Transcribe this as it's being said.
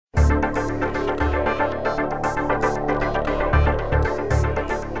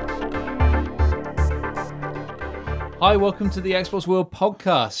Hi, welcome to the Xbox World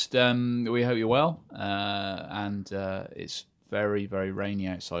Podcast. We hope you're well, and it's very, very rainy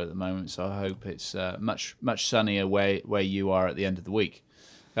outside at the moment, so I hope it's much sunnier where you are at the end of the week.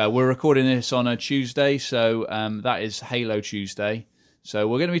 We're recording this on a Tuesday, so that is Halo Tuesday. So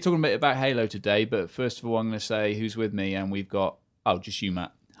we're going to be talking a bit about Halo today, but first of all, I'm going to say who's with me, and we've got, just you,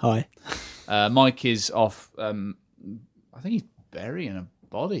 Matt. Hi. Mike is off, I think he's burying a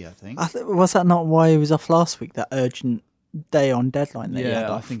body, I think. Was that not why he was off last week, that urgent day on deadline that he had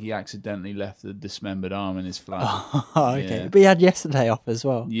off? I think he accidentally left the dismembered arm in his flat. Oh, okay. Yeah. But he had yesterday off as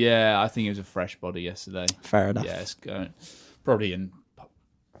well. Yeah, I think it was a fresh body yesterday. Fair enough. Yeah, it's going probably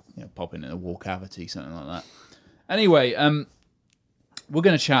popping in a wall cavity, something like that. Anyway, we're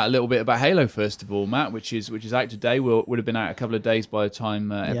going to chat a little bit about Halo first of all, Matt, which is out today. Would have been out a couple of days by the time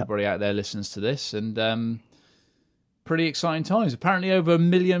everybody out there listens to this, and pretty exciting times. Apparently, over a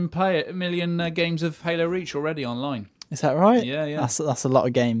million games of Halo Reach already online. Is that right? Yeah. That's a lot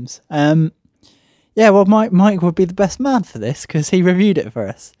of games. Well, Mike would be the best man for this because he reviewed it for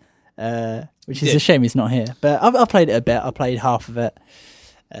us, which is a shame he's not here. But I've played it a bit. I played half of it.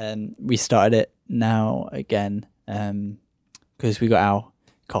 We started it now again because we got our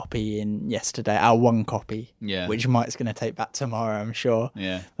copy in yesterday, our one copy, which Mike's going to take back tomorrow, I'm sure.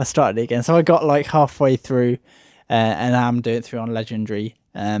 Yeah. I started it again. So I got like halfway through and I'm doing it through on Legendary.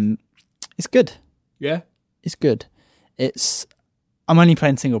 It's good. Yeah? It's good. I'm only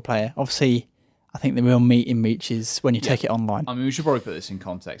playing single player. Obviously, I think the real meat in Reach is when you take it online. I mean, we should probably put this in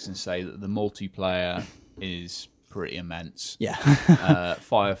context and say that the multiplayer is pretty immense. Yeah.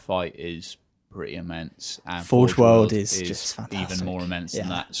 Firefight is pretty immense. And Forge World is just fantastic. Even more immense than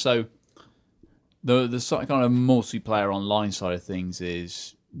that. So the sort of kind of multiplayer online side of things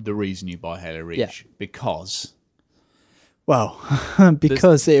is the reason you buy Halo Reach. Because... Well,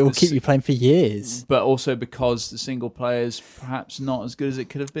 because it will keep you playing for years. But also because the single player is perhaps not as good as it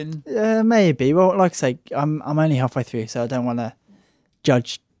could have been. Maybe. Well, like I say, I'm only halfway through, so I don't want to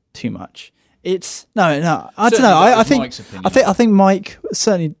judge too much. It's no. I don't know. I think Mike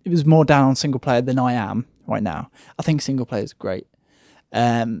certainly was more down on single player than I am right now. I think single player is great.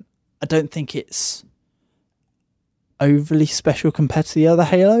 I don't think it's overly special compared to the other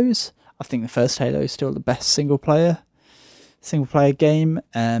Halos. I think the first Halo is still the best single player game.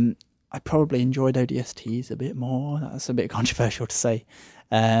 I probably enjoyed ODSTs a bit more. That's a bit controversial to say.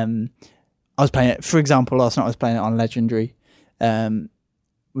 I was playing it, for example, last night I was playing it on Legendary.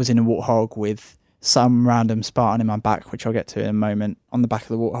 Was in a Warthog with some random Spartan in my back, which I'll get to in a moment, on the back of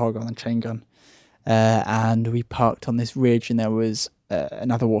the Warthog on the chain gun. And we parked on this ridge and there was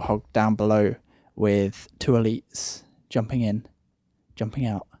another Warthog down below with two elites jumping in, jumping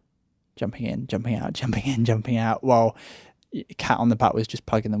out, jumping in, jumping out, jumping in, jumping out, while Cat on the back was just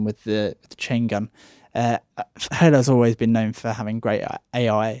plugging them with the chain gun. Halo's always been known for having great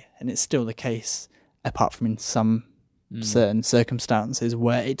AI, and it's still the case, apart from in some certain circumstances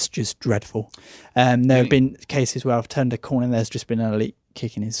where it's just dreadful. There have been cases where I've turned a corner and there's just been an elite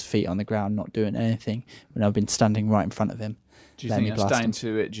kicking his feet on the ground, not doing anything, when I've been standing right in front of him. Do you think that's down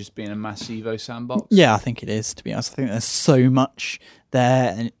to it just being a mass Evo sandbox? Yeah, I think it is, to be honest. I think there's so much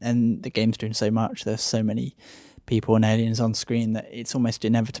there, and the game's doing so much. There's so many people and aliens on screen that it's almost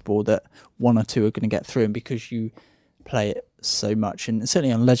inevitable that one or two are going to get through, and because you play it so much, and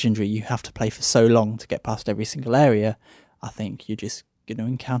certainly on Legendary you have to play for so long to get past every single area, I think you're just going to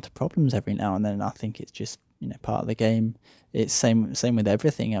encounter problems every now and then. I think it's just part of the game. It's same with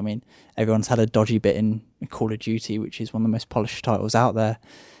everything. I mean, everyone's had a dodgy bit in Call of Duty, which is one of the most polished titles out there,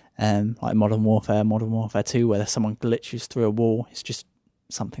 like Modern Warfare 2, where someone glitches through a wall. It's just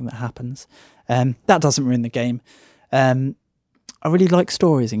something that happens. That doesn't ruin the game. I really like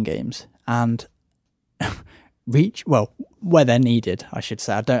stories in games, and Reach, well, where they're needed, I should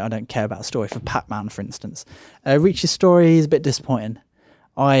say. I don't care about a story for Pac-Man, for instance. Reach's story is a bit disappointing.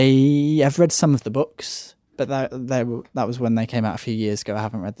 I have read some of the books, but that was when they came out a few years ago. I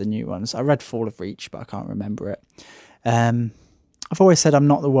haven't read the new ones. I read Fall of Reach, but I can't remember it. I've always said I'm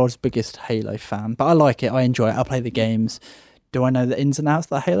not the world's biggest Halo fan, but I like it. I enjoy it. I play the games. Do I know the ins and outs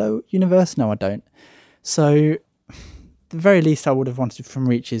of the Halo universe? No, I don't. So, the very least I would have wanted from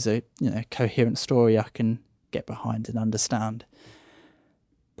Reach is a coherent story I can get behind and understand.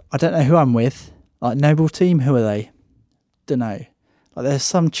 I don't know who I'm with. Like Noble Team, who are they? Don't know. Like there's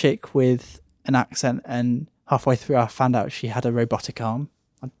some chick with an accent, and halfway through I found out she had a robotic arm.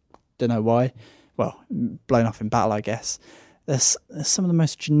 I don't know why. Well, blown off in battle, I guess. There's some of the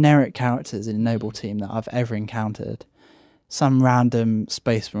most generic characters in Noble Team that I've ever encountered. Some random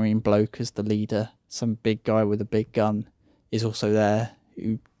Space Marine bloke as the leader. Some big guy with a big gun is also there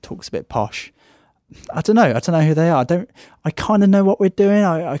who talks a bit posh. I don't know who they are. I kind of know what we're doing.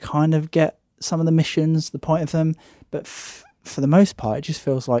 I kind of get some of the missions, the point of them, but for the most part, it just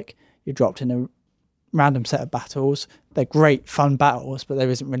feels like you're dropped in a random set of battles. They're great, fun battles, but there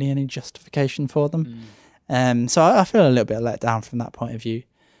isn't really any justification for them. So I feel a little bit let down from that point of view.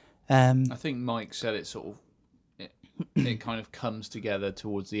 I think Mike said it sort of, it kind of comes together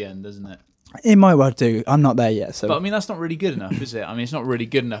towards the end, doesn't it? It might well do. I'm not there yet. So, but I mean, that's not really good enough, is it? I mean, it's not really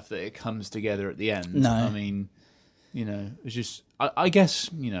good enough that it comes together at the end. No. I mean, it's just, I guess,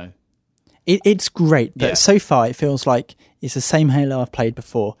 It's great, but so far it feels like it's the same Halo I've played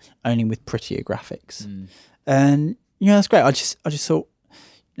before, only with prettier graphics. And that's great. I just thought,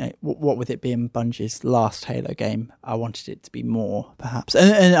 what with it being Bungie's last Halo game, I wanted it to be more, perhaps.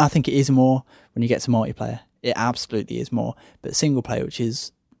 And I think it is more when you get to multiplayer. It absolutely is more. But single player, which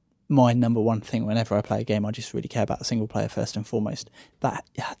is my number one thing whenever I play a game, I just really care about the single player first and foremost. That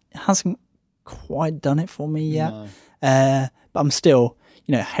hasn't quite done it for me yet. No. But I'm still,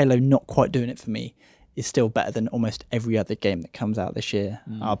 Halo not quite doing it for me is still better than almost every other game that comes out this year,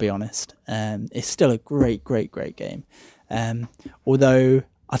 I'll be honest. It's still a great, great, great game. Although,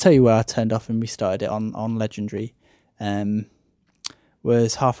 I'll tell you where I turned off and restarted it on Legendary,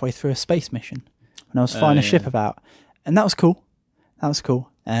 was halfway through a space mission. And I was flying a ship about. And that was cool.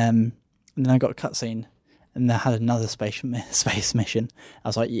 And then I got a cutscene. And they had another space mission. I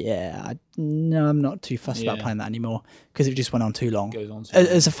was like, no, I'm not too fussed about playing that anymore because it just went on too long.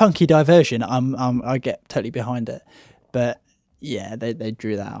 As a funky diversion, I get totally behind it. But yeah, they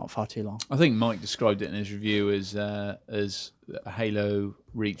drew that out far too long. I think Mike described it in his review as Halo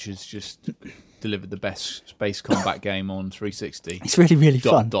Reach has just delivered the best space combat game on 360. It's really, really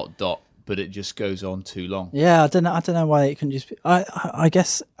fun. ... But it just goes on too long. Yeah, I don't know why it couldn't just be. I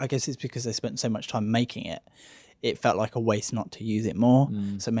guess it's because they spent so much time making it. It felt like a waste not to use it more.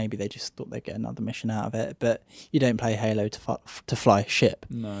 So maybe they just thought they'd get another mission out of it. But you don't play Halo to fly a ship.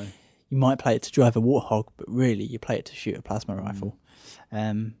 No, you might play it to drive a Warthog, but really you play it to shoot a plasma rifle.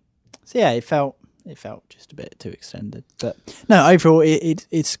 So yeah, it felt just a bit too extended. But no, overall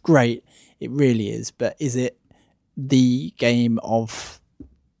it's great. It really is. But is it the game of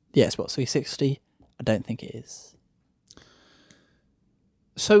the Xbox 360? I don't think it is.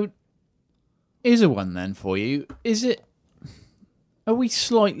 So, here's a one then for you. Are we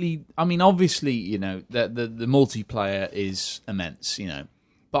slightly... I mean, obviously, the multiplayer is immense,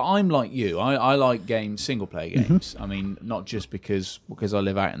 But I'm like you. I like single-player games. I mean, not just because I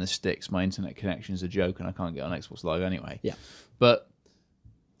live out in the sticks, my internet connection is a joke and I can't get on Xbox Live anyway. Yeah. But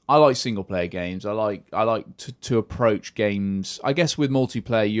I like single player games. I like to approach games. I guess with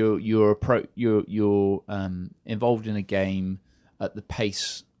multiplayer, you're involved in a game at the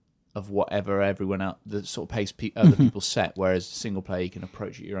pace of whatever everyone else, the sort of pace other people set. Whereas single player, you can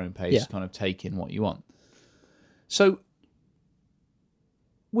approach at your own pace, kind of take in what you want. So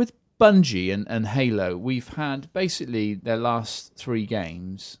with Bungie and Halo, we've had basically their last 3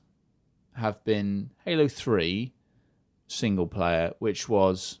 games have been Halo 3 single player, which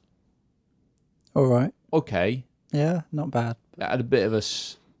was all right. Okay. Yeah, not bad. It had a bit of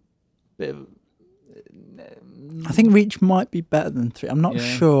I think Reach might be better than 3. I'm not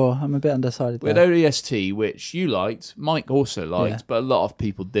sure. I'm a bit undecided. We had ODST, which you liked, Mike also liked, but a lot of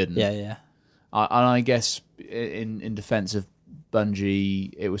people didn't. Yeah. And I guess in defense of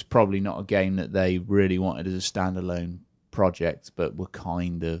Bungie, it was probably not a game that they really wanted as a standalone project, but were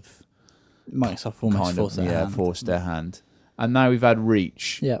kind of Microsoft almost forced their hand. And now we've had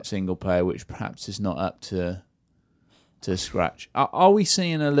Reach single player, which perhaps is not up to scratch. Are we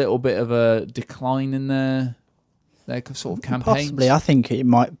seeing a little bit of a decline in their sort of campaigns? Possibly. I think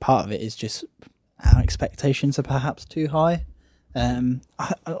part of it is just our expectations are perhaps too high. Like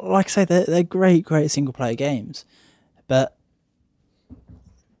I say, they're great single player games, but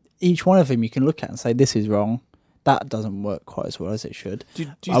each one of them you can look at and say this is wrong. That doesn't work quite as well as it should.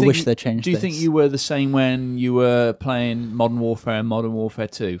 I wish they changed. Do you think you were the same when you were playing Modern Warfare and Modern Warfare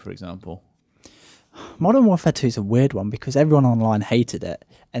 2, for example? Modern Warfare 2 is a weird one because everyone online hated it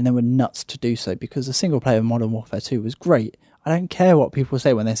and they were nuts to do so because the single player of Modern Warfare 2 was great. I don't care what people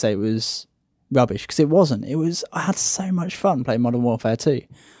say when they say it was rubbish because it wasn't. I had so much fun playing Modern Warfare 2.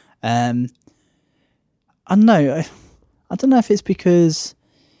 I don't know if it's because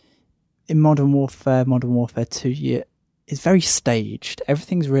in Modern Warfare 2, it's very staged.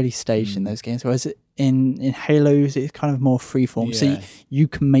 Everything's really staged in those games. Whereas in Halos, it's kind of more freeform. So you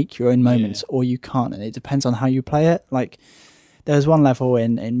can make your own moments or you can't. And it depends on how you play it. Like, there was one level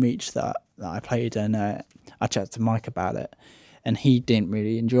in Reach that I played and I chatted to Mike about it. And he didn't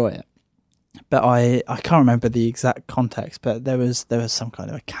really enjoy it. but I can't remember the exact context. But there was some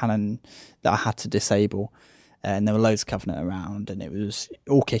kind of a cannon that I had to disable, and there were loads of Covenant around, and it was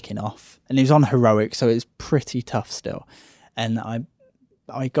all kicking off, and it was on heroic, so it was pretty tough still. And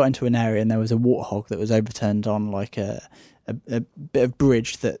I got into an area, and there was a warthog that was overturned on like a bit of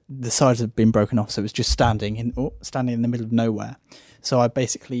bridge that the sides had been broken off, so it was just standing in the middle of nowhere. So I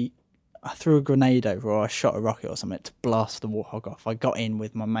threw a grenade over, or I shot a rocket or something to blast the warthog off. I got in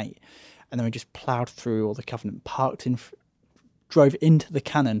with my mate, and then we just ploughed through all the Covenant, drove into the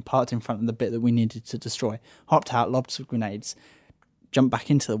cannon, parked in front of the bit that we needed to destroy, hopped out, lobbed some grenades, jumped back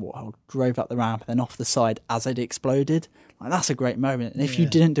into the warthog, drove up the ramp, and then off the side as it exploded. Like, that's a great moment. And if you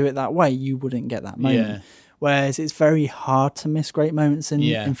didn't do it that way, you wouldn't get that moment. Yeah. Whereas it's very hard to miss great moments in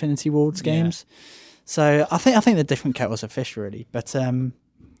Infinity Ward's games. Yeah. So I think they're different kettles of fish, really. But I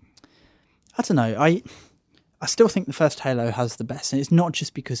don't know. I still think the first Halo has the best, and it's not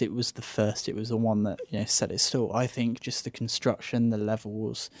just because it was the first; it was the one that set its stall. I think just the construction, the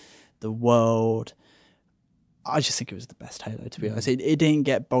levels, the world. I just think it was the best Halo. To be honest, it didn't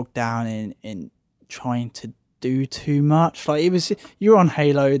get bogged down in trying to do too much. Like, it was, you were on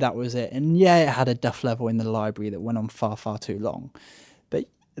Halo, that was it, and it had a duff level in the library that went on far too long. But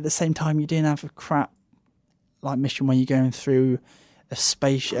at the same time, you didn't have a crap like mission where you're going through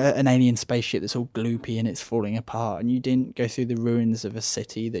an alien spaceship that's all gloopy and it's falling apart, and you didn't go through the ruins of a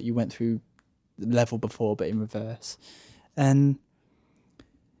city that you went through the level before but in reverse. And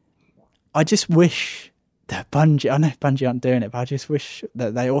I just wish that Bungie, I know Bungie aren't doing it, but I just wish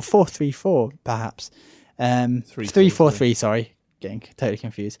that they, or 434 perhaps, 343, sorry, getting totally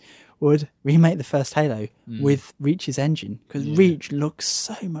confused, would remake the first Halo with Reach's engine, because Reach looks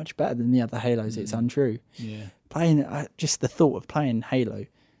so much better than the other Halos. It's untrue. Yeah, playing just the thought of playing Halo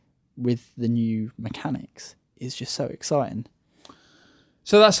with the new mechanics is just so exciting.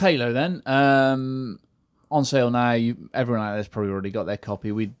 So that's Halo then. On sale now. Everyone out there's probably already got their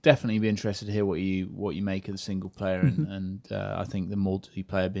copy. We'd definitely be interested to hear what you make of the single player, and I think the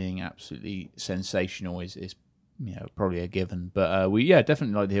multiplayer being absolutely sensational is probably a given. But we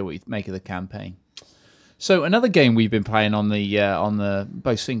definitely like to hear what you make of the campaign. So another game we've been playing on the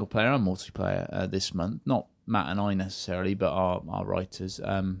both single player and multiplayer this month, not Matt and I necessarily, but our writers,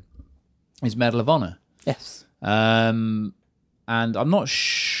 is Medal of Honor. Yes. And I'm not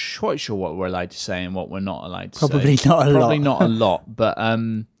quite sure what we're allowed to say and what we're not allowed to say. Probably not a lot. But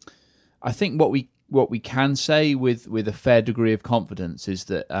I think what we can say with a fair degree of confidence is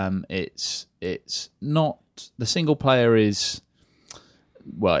that it's not, the single player is,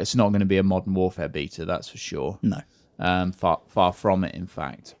 well, it's not going to be a Modern Warfare beta, that's for sure. No. Far from it, in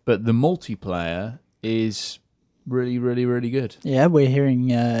fact. But the multiplayer is really, really, really good. Yeah, we're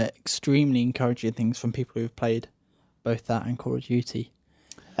hearing extremely encouraging things from people who've played both that and Call of Duty.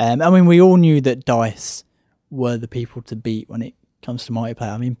 I mean, we all knew that DICE were the people to beat when it comes to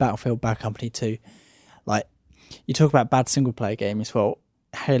multiplayer. I mean, Battlefield, Bad Company 2. Like, you talk about bad single-player games, well,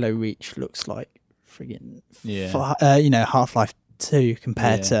 Halo Reach looks like friggin' Half-Life 2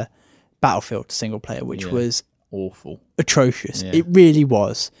 compared to Battlefield single-player, which was awful, atrocious. It really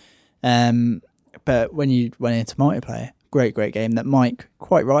was. But when you went into multiplayer, great game that Mike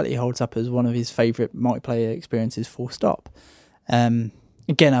quite rightly holds up as one of his favourite multiplayer experiences, full stop.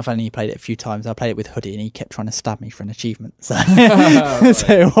 Again, I've only played it a few times. I played it with Hoodie and he kept trying to stab me for an achievement. So, so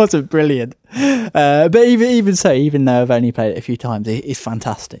it wasn't brilliant. But even so, even though I've only played it a few times, it's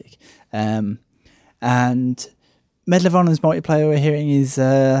fantastic. And Medal of Honor's multiplayer we're hearing is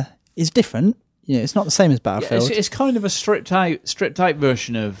different. It's not the same as Battlefield. It's kind of a stripped out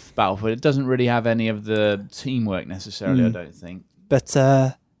version of Battlefield. It doesn't really have any of the teamwork necessarily, I don't think. But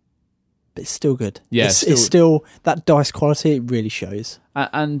it's still good. Yeah, it's still that DICE quality. It really shows.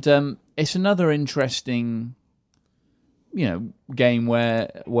 And it's another interesting, game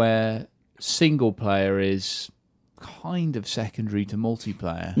where single player is kind of secondary to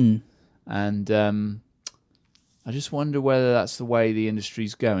multiplayer, and I just wonder whether that's the way the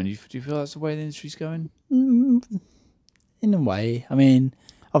industry's going. Do you feel that's the way the industry's going? In a way. I mean,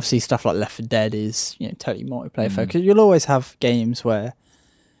 obviously stuff like Left 4 Dead is totally multiplayer focused. You'll always have games where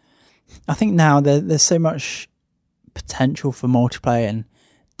I think now there's so much potential for multiplayer and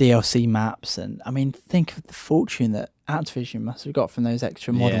DLC maps. And I mean, think of the fortune that Activision must have got from those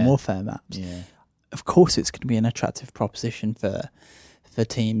extra Modern Warfare maps. Yeah. Of course it's going to be an attractive proposition for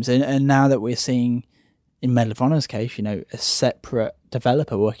teams. And now that we're seeing, in Medal of Honor's case, a separate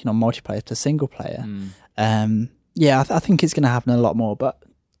developer working on multiplayer to single player. I think it's going to happen a lot more, but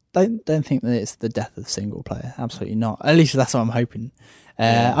don't think that it's the death of single player. Absolutely not. At least that's what I'm hoping.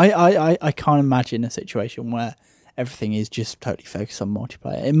 I can't imagine a situation where everything is just totally focused on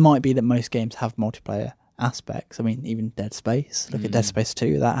multiplayer. It might be that most games have multiplayer aspects. I mean, even Dead Space. Look at Dead Space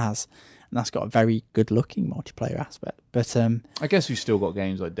 2. That's got a very good-looking multiplayer aspect. But I guess we've still got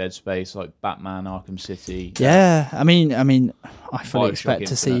games like Dead Space, like Batman, Arkham City. Yeah, I mean, I fully Bioshock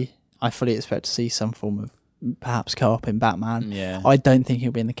expect to see some form of perhaps co-op in Batman. Yeah. I don't think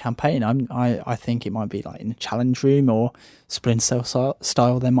it'll be in the campaign. I think it might be like in the challenge room or Splinter Cell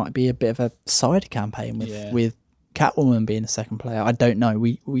style. There might be a bit of a side campaign with Catwoman being the second player. I don't know.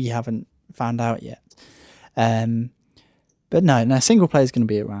 We haven't found out yet. But no, single player is going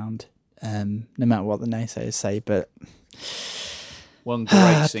to be around, no matter what the naysayers say. But one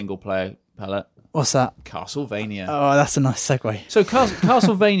great single player palette. What's that? Castlevania. Oh, that's a nice segue. So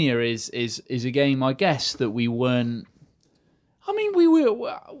Castlevania is a game, I guess, that we weren't. I mean,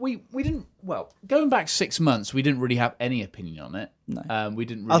 we didn't. Well, going back 6 months, we didn't really have any opinion on it. No, we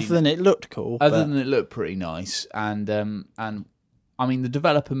didn't. Really, other than it looked cool. Other than it looked pretty nice, and I mean, the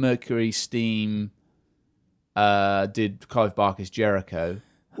developer Mercury Steam did Clive Barker's Jericho,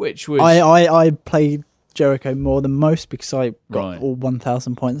 which was I played Jericho more than most because I got Right. all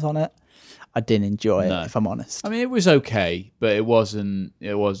 1,000 points on it. I didn't enjoy it, if I'm honest. I mean, it was okay, but it wasn't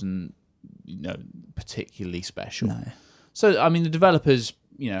particularly special. No. So, I mean, the developers,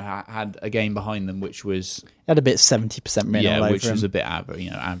 had a game behind them, which was It had a bit 70% min all over which was him. a bit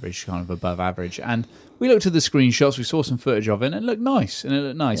average, kind of above average. And we looked at the screenshots, we saw some footage of it, and it looked nice.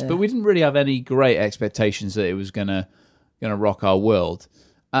 Yeah. But we didn't really have any great expectations that it was gonna rock our world.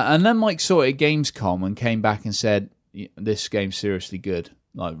 And then Mike saw it at Gamescom and came back and said, "This game's seriously good,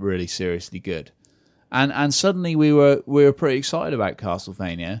 like really seriously good." And suddenly we were pretty excited about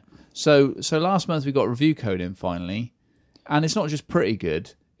Castlevania. So last month we got review code in finally, and it's not just pretty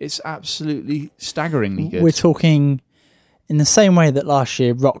good; it's absolutely staggeringly good. We're talking in the same way that last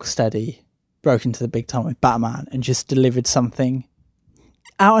year Rocksteady broke into the big time with Batman and just delivered something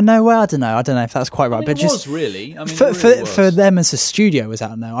out of nowhere. I don't know if that's quite right, I mean, but it just was really. I mean, for, it really for was. them as a studio was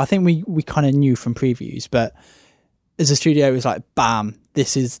out of nowhere. I think we kind of knew from previews, but as a studio, it was like, bam,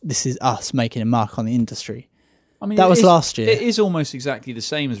 this is us making a mark on the industry. I mean, that it was is- last year. It is almost exactly the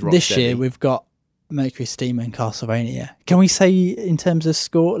same as Rocksteady. This year we've got Mercury Steam and Castlevania. Can we say in terms of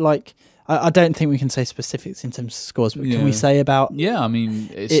score? Like, I don't think we can say specifics in terms of scores, but can we say about Yeah, I mean,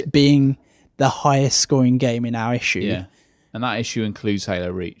 it's, it being the highest scoring game in our issue? yeah, and that issue includes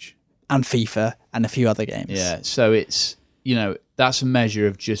Halo Reach. And FIFA and a few other games. Yeah, so it's that's a measure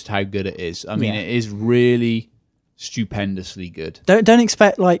of just how good it is. I mean, Yeah. it is really stupendously good. Don't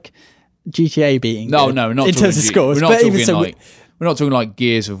expect like GTA being No, good not in talking terms of scores. We're not but talking even so, like we're not talking like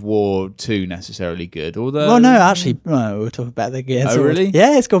Gears of War 2 necessarily good. Although, well, no, actually, no, we're talking about the Gears. Oh, really?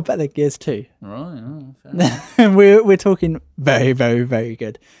 Yeah, it's got better than Gears 2. right, fair enough. we're talking very, very, very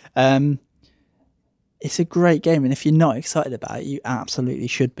good. It's a great game, and if you're not excited about it, you absolutely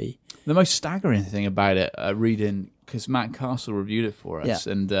should be. The most staggering thing about it, reading, because Matt Castle reviewed it for us,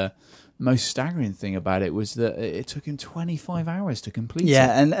 and the most staggering thing about it was that it took him 25 hours to complete it.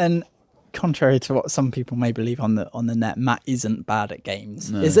 Yeah, and contrary to what some people may believe on the net, Matt isn't bad at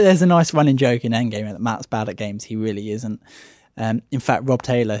games. No. There's a nice running joke in Endgame that Matt's bad at games. He really isn't. In fact, Rob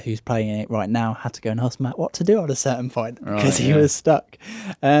Taylor, who's playing it right now, had to go and ask Matt what to do at a certain point because he was stuck.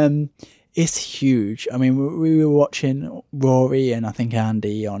 It's huge. I mean, we were watching Rory and I think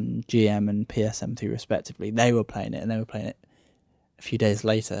Andy on GM and PSM2 respectively. They were playing it, and they were playing it a few days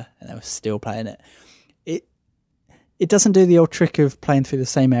later, and they were still playing it. It doesn't do the old trick of playing through the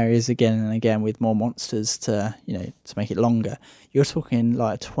same areas again and again with more monsters to make it longer. You're talking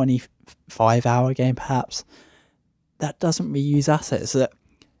like a 25-hour game perhaps. That doesn't reuse assets. That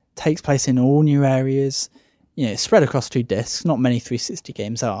takes place in all new areas. Spread across 2 discs. Not many 360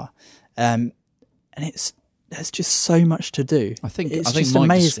 games are. And there's just so much to do. I think just Mike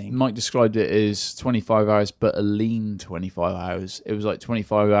amazing. Mike described it as 25 hours, but a lean 25 hours. It was like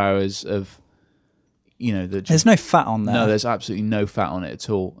 25 hours of, There's no fat on there. No, there's absolutely no fat on it at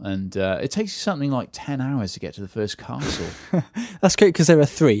all. And it takes you something like 10 hours to get to the first castle. That's great because there are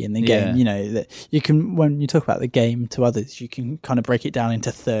 3 in the game. Yeah. That you can, when you talk about the game to others, you can kind of break it down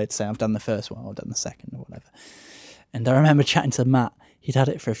into thirds. Say, I've done the first one, I've done the second, or whatever. And I remember chatting to Matt. He'd had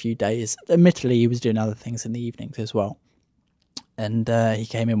it for a few days. Admittedly, he was doing other things in the evenings as well. And he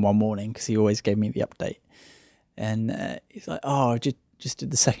came in one morning because he always gave me the update. And he's like, "Oh, I just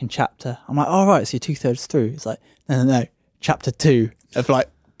did the second chapter." I'm like, "Oh, right, so you're 2/3 through." He's like, No, chapter 2 of like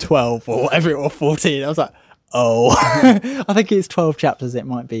 12 or whatever, or 14. I was like, oh, I think it's 12 chapters it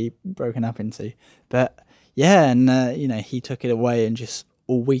might be broken up into. But yeah, and he took it away and just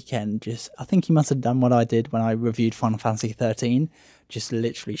all weekend. I think he must have done what I did when I reviewed Final Fantasy 13. Just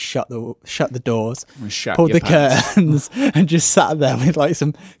literally shut the doors, pulled the curtains, and just sat there with like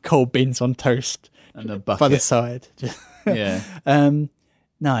some cold beans on toast and a bucket by the side. Yeah.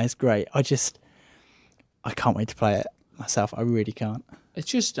 No, it's great. I can't wait to play it myself. I really can't.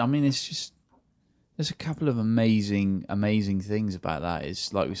 There's a couple of amazing things about that.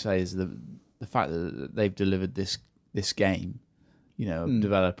 It's like we say, is the fact that they've delivered this game, you know, a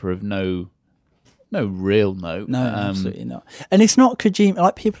developer of no real note. No, absolutely not. And it's not Kojima.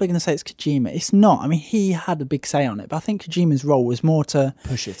 Like, people are going to say it's Kojima. It's not. I mean, he had a big say on it, but I think Kojima's role was more to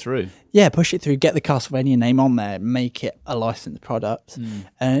push it through. Yeah, push it through, get the Castlevania name on there, make it a licensed product,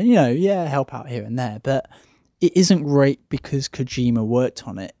 and help out here and there. But it isn't great because Kojima worked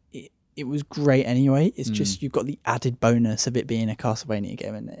on it. It was great anyway. It's just you've got the added bonus of it being a Castlevania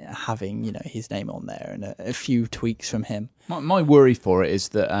game and having his name on there and a few tweaks from him. My worry for it is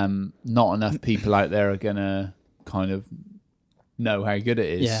that not enough people out there are gonna kind of know how good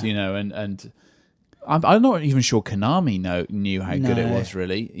it is, and I'm not even sure Konami knew how good it was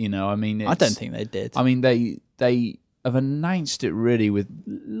really. I mean, I don't think they did. I mean, they have announced it really with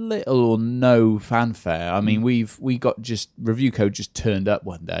little or no fanfare. I mean, we got review code just turned up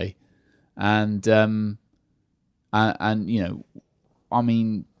one day. And I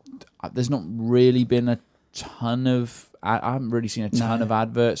mean, there's not really been a ton of. I haven't really seen a ton of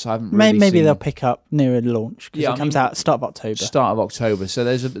adverts. I haven't. Really maybe they'll pick up nearer launch because it comes out start of October. Start of October, so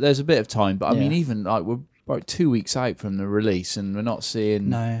there's a bit of time. But I mean, even like we're about 2 weeks out from the release, and we're not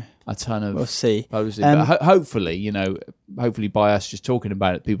seeing a ton of. We'll see. But hopefully, hopefully by us just talking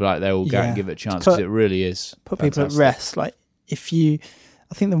about it, people out there will go and give it a chance because it really is. Put fantastic. People at rest. Like I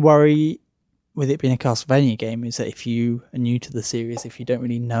think the worry with it being a Castlevania game is that if you are new to the series, if you don't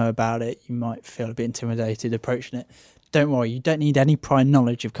really know about it, you might feel a bit intimidated approaching it. Don't worry, you don't need any prior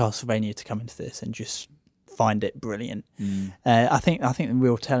knowledge of Castlevania to come into this and just find it brilliant. I think the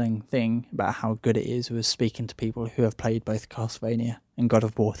real telling thing about how good it is was speaking to people who have played both Castlevania and God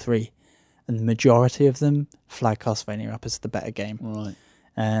of War 3, and the majority of them flag Castlevania up as the better game. Right.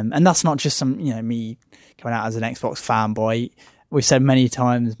 And that's not just me coming out as an Xbox fanboy. We've said many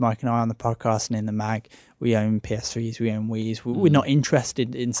times, Mike and I on the podcast and in the mag, we own PS3s, we own Wii's. We're not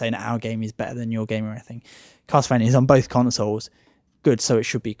interested in saying that our game is better than your game or anything. Castlevania is on both consoles. Good, so it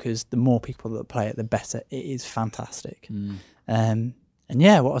should be, because the more people that play it, the better. It is fantastic. And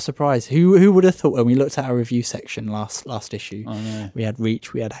yeah, what a surprise. Who would have thought when we looked at our review section last issue? I know. We had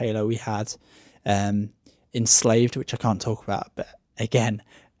Reach, we had Halo, we had Enslaved, which I can't talk about, but again,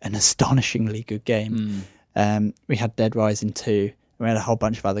 an astonishingly good game. We had Dead Rising 2, and we had a whole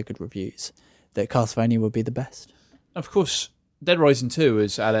bunch of other good reviews, that Castlevania would be the best. Of course, Dead Rising 2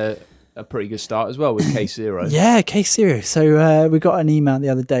 has had a pretty good start as well with Case Zero. Yeah, Case Zero. So we got an email the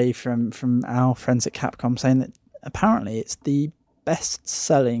other day from our friends at Capcom saying that apparently it's the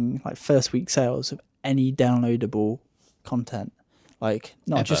best-selling first week sales of any downloadable content. Not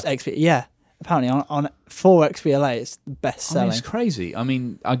ever. Just XP. Yeah. Apparently, on for XBLA, it's the best selling. It's crazy. I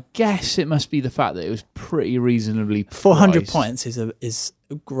mean, I guess it must be the fact that it was pretty reasonably priced. 400 points is a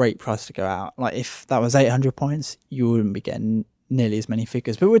great price to go out. If that was 800 points, you wouldn't be getting nearly as many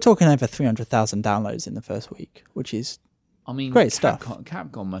figures. But we're talking over 300,000 downloads in the first week, which is great stuff.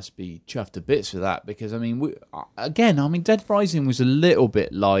 Capcom must be chuffed to bits for that, because Dead Rising was a little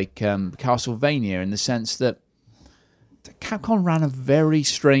bit like Castlevania in the sense that Capcom ran a very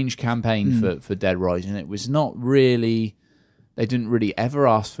strange campaign for Dead Rising. It was not really. They didn't really ever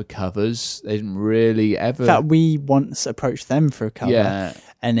ask for covers. They didn't really ever. In fact, we once approached them for a cover,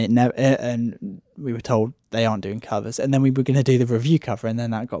 and it never. And we were told they aren't doing covers, and then we were going to do the review cover, and then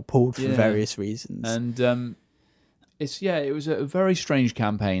that got pulled for various reasons. And it was a very strange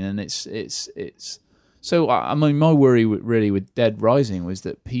campaign, and it's. So I mean, my worry really with Dead Rising was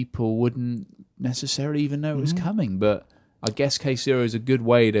that people wouldn't necessarily even know it was coming, but I guess Case Zero is a good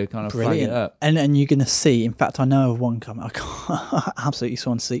way to kind of flag it up. And you're going to see, in fact, I know of one company, I absolutely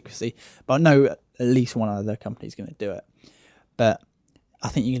sworn to secrecy, but I know at least one other company is going to do it. But I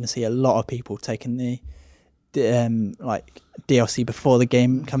think you're going to see a lot of people taking the DLC before the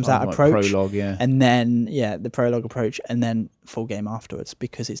game comes out approach. Prologue, yeah. And then, the prologue approach, and then full game afterwards,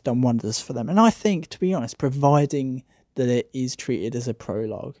 because it's done wonders for them. And I think, to be honest, providing that it is treated as a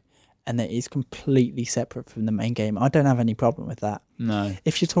prologue, and that is completely separate from the main game, I don't have any problem with that. No.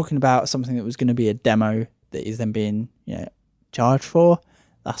 If you're talking about something that was going to be a demo that is then being charged for,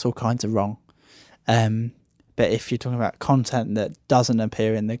 that's all kinds of wrong. But if you're talking about content that doesn't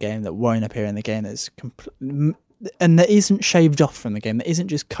appear in the game, that won't appear in the game, and that isn't shaved off from the game, that isn't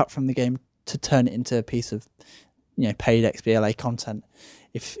just cut from the game to turn it into a piece of paid XBLA content.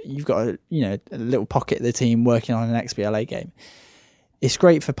 If you've got a little pocket of the team working on an XBLA game, it's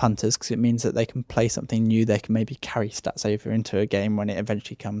great for punters because it means that they can play something new. They can maybe carry stats over into a game when it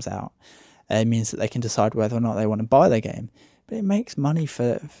eventually comes out. It means that they can decide whether or not they want to buy their game. But it makes money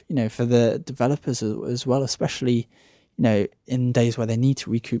for the developers as well, especially in days where they need to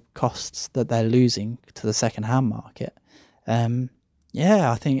recoup costs that they're losing to the second-hand market.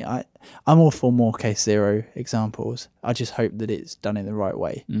 I think I'm all for more case zero examples. I just hope that it's done in the right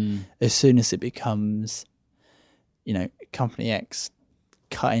way. As soon as it becomes, Company X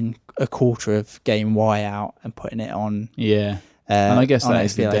cutting a quarter of game Y out and putting it on. Yeah. And I guess that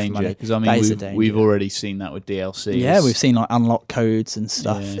is the XBLA danger, because we've already seen that with DLC. Yeah, we've seen like unlock codes and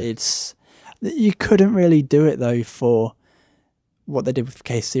stuff. Yeah. You couldn't really do it though for what they did with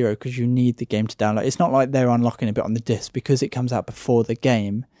Case Zero, because you need the game to download. It's not like they're unlocking a bit on the disc, because it comes out before the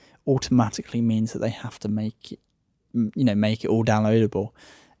game. Automatically means that they have to make it all downloadable.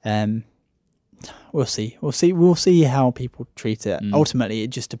 We'll see how people treat it. Ultimately,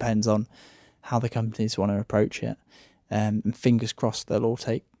 it just depends on how the companies want to approach it. And fingers crossed they'll all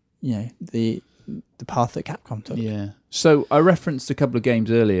take the path that Capcom took. Yeah. So I referenced a couple of games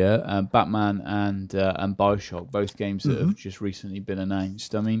earlier, Batman and BioShock, both games that have just recently been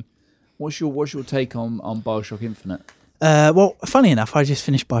announced. I mean, what's your take on BioShock Infinite? Well, funny enough, I just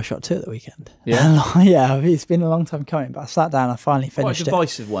finished BioShock 2 at the weekend. Yeah? Yeah, it's been a long time coming, but I sat down and I finally finished it. Quite a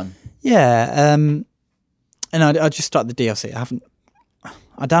divisive one. Yeah, and I just started the DLC.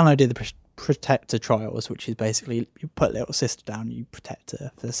 I downloaded the Protector Trials, which is basically you put little sister down, you protect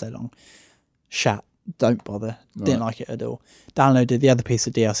her for so long. Shat, don't bother. Right. Didn't like it at all. Downloaded the other piece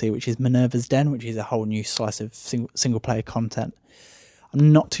of DLC, which is Minerva's Den, which is a whole new slice of single player content.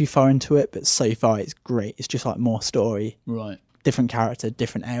 I'm not too far into it, but so far it's great. It's just like more story. Right. Different character,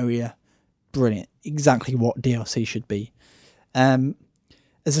 different area. Brilliant. Exactly what DLC should be.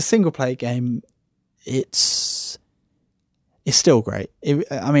 As a single player game, it's still great.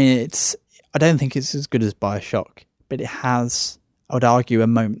 I don't think it's as good as BioShock, but it has, I would argue, a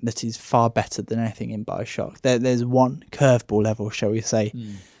moment that is far better than anything in BioShock. There's one curveball level, shall we say,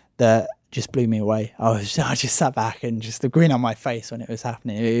 that just blew me away. I just sat back and just the grin on my face when it was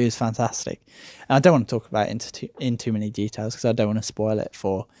happening. It was fantastic. And I don't want to talk about it in too many details because I don't want to spoil it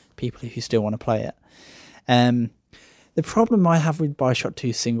for people who still want to play it. The problem I have with BioShock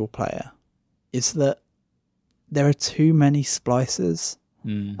 2 single player is that there are too many splices.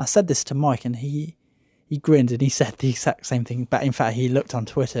 I said this to Mike and he grinned and he said the exact same thing. But in fact, he looked on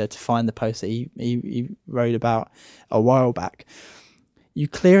Twitter to find the post that he wrote about a while back. You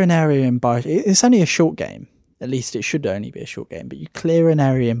clear an area in BioShock. It's only a short game. At least it should only be a short game. But you clear an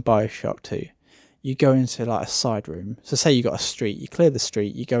area in BioShock 2. You go into like a side room. So say you got a street. You clear the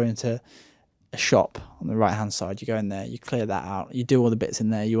street. You go into a shop on the right-hand side. You go in there. You clear that out. You do all the bits in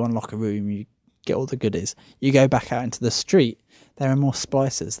there. You unlock a room. You get all the goodies. You go back out into the street. There are more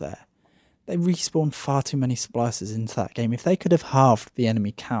splicers there. They respawn far too many splicers into that game. If they could have halved the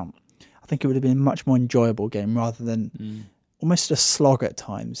enemy count, I think it would have been a much more enjoyable game rather than almost a slog at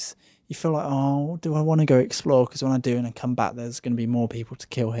times. You feel like, oh, do I want to go explore? Because when I do and I come back, there's going to be more people to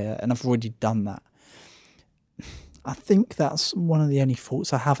kill here. And I've already done that. I think that's one of the only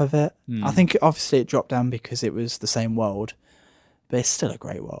faults I have of it. I think obviously it dropped down because it was the same world. But it's still a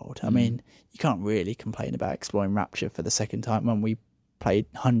great world. I mean, you can't really complain about exploring Rapture for the second time when we played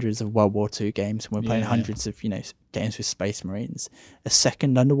hundreds of World War II games and we're playing hundreds of, games with Space Marines. A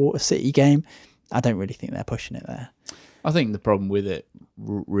second underwater city game, I don't really think they're pushing it there. I think the problem with it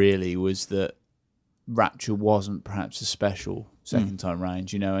really was that Rapture wasn't perhaps a special second time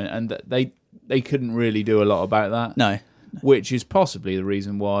round, and that they couldn't really do a lot about that. No. Which is possibly the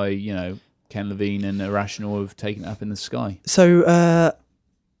reason why, Ken Levine and Irrational have taken it up in the sky. So,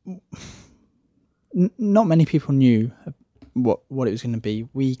 not many people knew what it was going to be.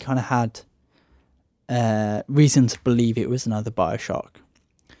 We kind of had reason to believe it was another BioShock.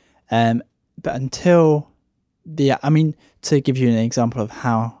 But until to give you an example of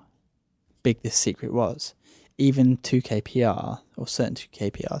how big this secret was, even 2KPR or certain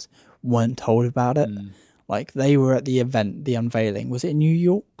 2KPRs weren't told about it. Like they were at the event, the unveiling. Was it in New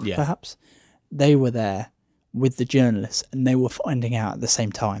York, perhaps? They were there with the journalists and they were finding out at the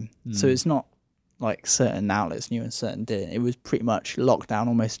same time. So it's not like certain outlets knew and certain didn't. It was pretty much locked down.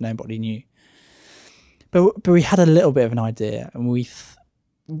 Almost nobody knew. But we had a little bit of an idea and we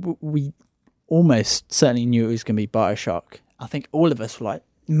almost certainly knew it was going to be BioShock. I think all of us were like,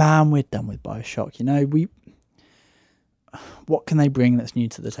 man, we're done with BioShock. What can they bring that's new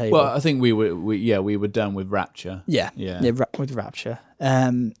to the table? Well, I think we were done with Rapture. Yeah, with Rapture.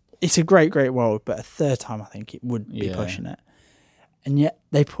 it's a great world, but a third time I think it would be pushing it. And yet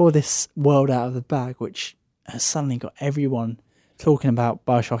they pour this world out of the bag, which has suddenly got everyone talking about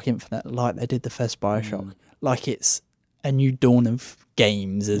BioShock Infinite like they did the first BioShock, like it's a new dawn of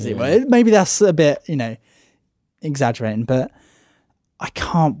games, as it were. Maybe that's a bit, exaggerating, but I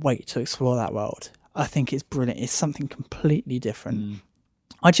can't wait to explore that world. I think it's brilliant. It's something completely different.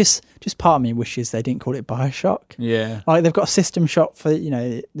 I just part of me wishes they didn't call it BioShock. Yeah. Like they've got a System Shock for,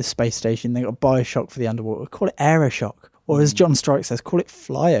 the space station. They've got BioShock for the underwater. Call it Aeroshock. Or as John Strike says, call it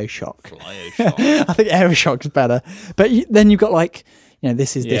Flyoshock. Flyoshock. I think Aeroshock is better. But then you've got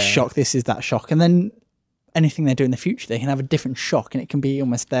this is this shock, this is that shock. And then anything they do in the future, they can have a different shock and it can be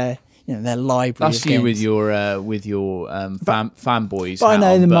almost their library. That's of you games. with your fanboys. But I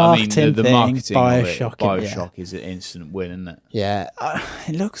know the marketing the thing, marketing BioShock, BioShock is an instant win, isn't it? Yeah,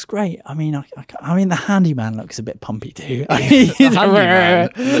 it looks great. I mean, the handyman looks a bit pumpy too. The handyman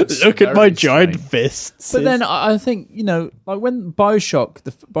looks Look at my very giant strange. fists. But then I think like when BioShock,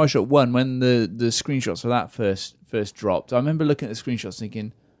 the BioShock 1, when the screenshots for that first dropped, I remember looking at the screenshots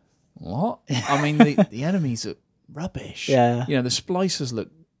thinking, what? I mean, the enemies are rubbish. Yeah. The splicers look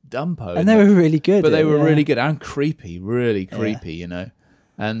dumpo, and they were really good. but they were really good and creepy, really creepy, and I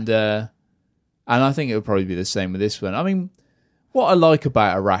think it would probably be the same with this one. I mean, what I like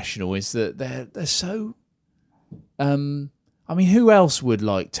about Irrational is that they're so. I mean, who else would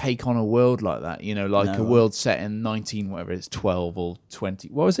take on a world like that? A world set in 12 or 20.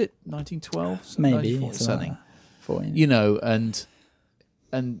 What was it? 1912, maybe something. 14.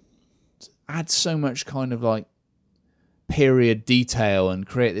 And add so much kind of period detail and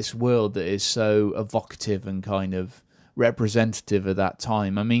create this world that is so evocative and kind of representative of that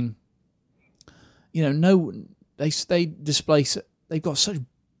time. I mean, they display. They've got such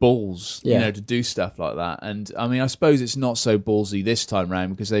balls, to do stuff like that. And I mean, I suppose it's not so ballsy this time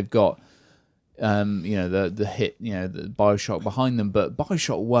round because they've got, the hit, the BioShock behind them. But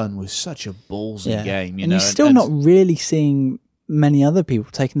BioShock 1 was such a ballsy game, and you're still not really seeing many other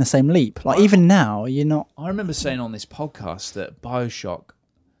people taking the same leap. Even now, you're not. I remember saying on this podcast that BioShock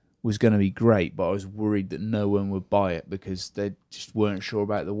was going to be great, but I was worried that no one would buy it because they just weren't sure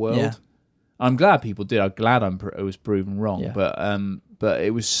about the world. Yeah. I'm glad people did. I'm glad I was proven wrong. Yeah. But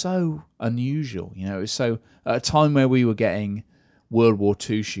it was so unusual. It was so at a time where we were getting World War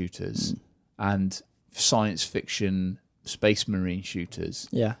II shooters and science fiction space marine shooters.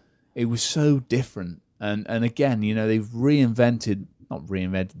 Yeah. It was so different. And again, they've not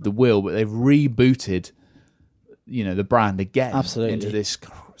reinvented the wheel, but they've rebooted, the brand again. Absolutely. Into this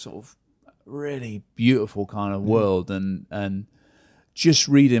sort of really beautiful kind of world. And just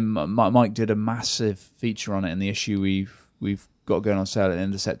reading, Mike did a massive feature on it in the issue we've got going on sale at the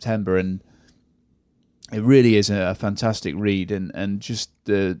end of September, and it really is a fantastic read. And just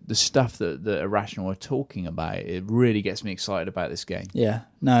the stuff that Irrational are talking about, it really gets me excited about this game. Yeah,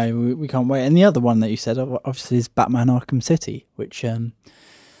 no, we can't wait. And the other one that you said, obviously, is Batman Arkham City, which,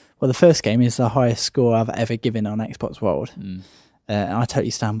 the first game is the highest score I've ever given on Xbox World. And I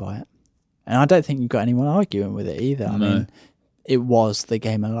totally stand by it. And I don't think you've got anyone arguing with it either. No. I mean, it was the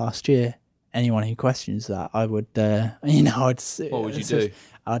game of last year. Anyone who questions that, I would, I'd... What would you do?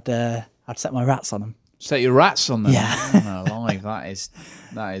 I'd set my rats on them. Set your rats on them? Yeah. Oh, alive.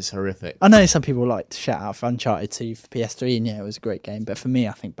 That is horrific. I know some people like to shout out for Uncharted 2 for PS3, and it was a great game. But for me,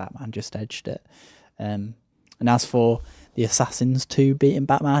 I think Batman just edged it. And as for the Assassins 2 beating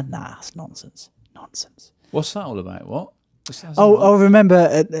Batman, that's nonsense. What's that all about? What? I remember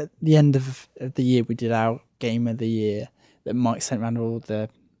at the end of the year, we did our Game of the Year that Mike sent around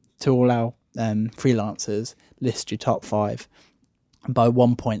to all our freelancers, list your top 5. And by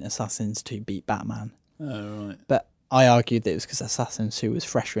 1 point, Assassins 2 beat Batman. Oh, right. But I argued that it was because Assassin's 2 was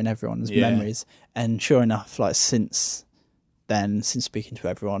fresher in everyone's memories. And sure enough, since speaking to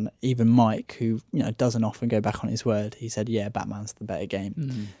everyone, even Mike, who doesn't often go back on his word, he said, yeah, Batman's the better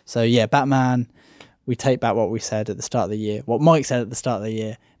game. So yeah, Batman, we take back what we said at the start of the year. What Mike said at the start of the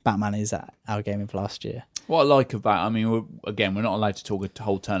year, Batman is our game of last year. What I like about, we're not allowed to talk a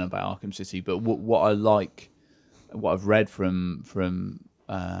whole ton about Arkham City, but what I like, what I've read from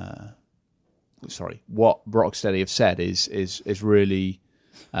what Rocksteady have said is really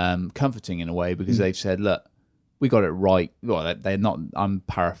comforting in a way, because they've said, look, we got it right. Well, they're not. I'm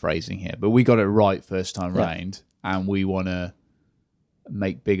paraphrasing here, but we got it right first time round, and we want to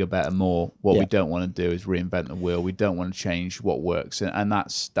make bigger, better, more. What we don't want to do is reinvent the wheel. We don't want to change what works, and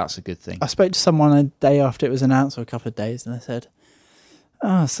that's a good thing. I spoke to someone a day after it was announced, or a couple of days, and they said,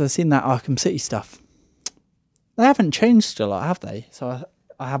 "Oh, so I've seen that Arkham City stuff. They haven't changed a lot, have they?" So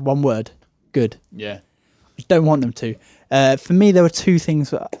I have one word: good. Yeah. don't want them to. For me, there were two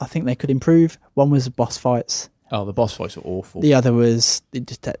things that I think they could improve. One was the boss fights. Oh, the boss fights are awful. The other was the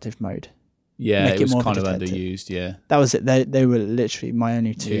detective mode. Yeah, Make it was more kind of detective. underused, yeah. That was it. They were literally my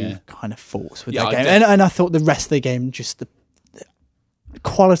only two kind of faults with Yeah, that game. And I thought the rest of the game, just the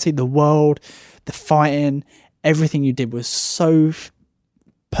quality, the world, the fighting, everything you did was so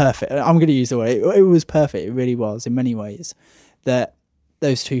perfect. I'm going to use the word. It was perfect. It really was in many ways. That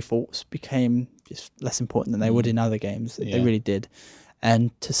those two faults became just less important than they would in other games. Yeah. They really did.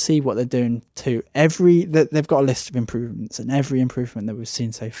 And to see what they're doing to they've got a list of improvements, and every improvement that we've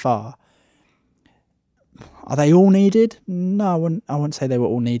seen so far, are they all needed? No, I wouldn't say they were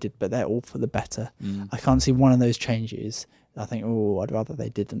all needed, but they're all for the better. I can't see one of those changes. I think, I'd rather they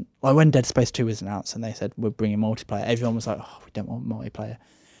didn't. Like when Dead Space 2 was announced and they said we're bringing multiplayer, everyone was like, we don't want multiplayer.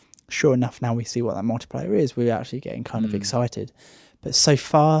 Sure enough, now we see what that multiplayer is. We're actually getting kind of excited. But so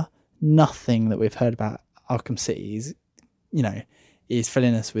far, nothing that we've heard about Arkham City is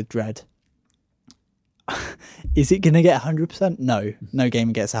filling us with dread. Is it going to get 100%? No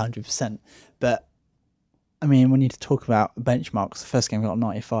game gets 100%. But, I mean, when you talk about benchmarks, the first game got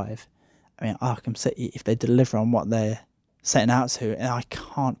 95. I mean, Arkham City, if they deliver on what they're setting out to, and I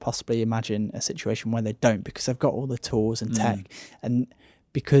can't possibly imagine a situation where they don't, because they've got all the tools and tech, and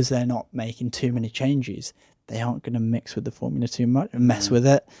because they're not making too many changes, they aren't going to mix with the formula too much and mess with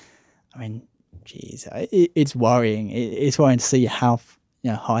it. I mean, geez, it's worrying. It's worrying to see how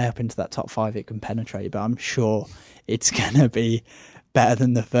high up into that top 5 it can penetrate, but I'm sure it's going to be better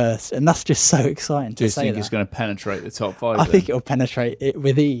than the first, and that's just so exciting. Do you think it's going to penetrate the top 5? I think it'll penetrate it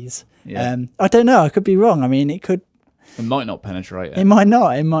with ease. Yeah. I don't know. I could be wrong. I mean, it might not penetrate it. It might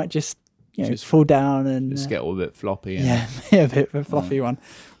not. It might just fall down and just get all a bit floppy. Yeah, a bit of a floppy one.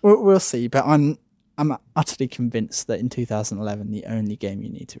 We'll see. But I'm utterly convinced that in 2011, the only game you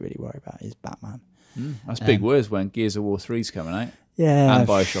need to really worry about is Batman. That's big words when Gears of War 3's coming out. Yeah, and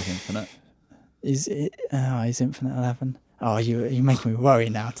Bioshock Infinite. Is Infinite 11? Oh, you make me worry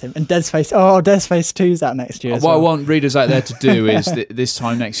now, Tim. And Dead Space 2's out next year. What I want readers out there to do is this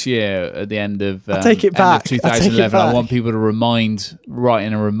time next year, at the end of take it back. 2011, I want people to write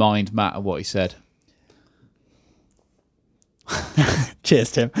in and remind Matt of what he said.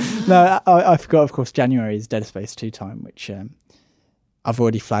 Cheers, Tim. No, I forgot. Of course, January is Dead Space 2 time, which I've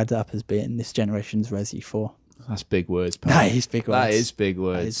already flagged up as being this generation's Resi 4. That's big words, pal. That is big words. That is big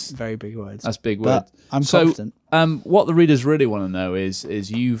words. That is very big words. That's big but words. I'm confident. What the readers really want to know is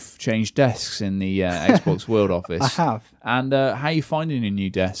you've changed desks in the Xbox World Office. I have. And how are you finding your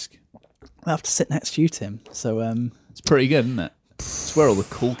new desk? I have to sit next to you, Tim. So it's pretty good, isn't it? It's where all the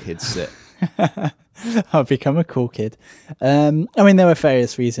cool kids sit. I've become a cool kid. I mean, there were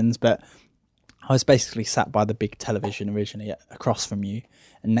various reasons, but I was basically sat by the big television originally across from you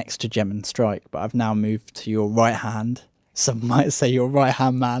and next to Gem and Strike, but I've now moved to your right hand. Some might say your right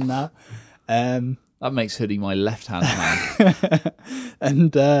hand man now. That makes Hoodie my left hand man.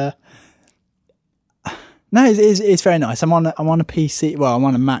 And no, it's very nice. I'm on a PC. Well, I'm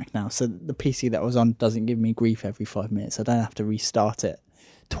on a Mac now, so the PC that I was on doesn't give me grief every 5 minutes. I don't have to restart it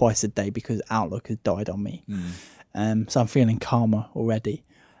twice a day because Outlook has died on me. So I'm feeling calmer already.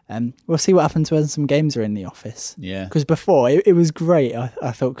 We'll see what happens when some games are in the office. Yeah. Because before, it was great,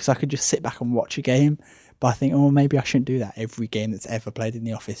 I thought, because I could just sit back and watch a game. But I think, maybe I shouldn't do that. Every game that's ever played in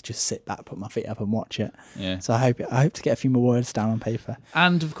the office, just sit back, put my feet up and watch it. Yeah. So I hope to get a few more words down on paper.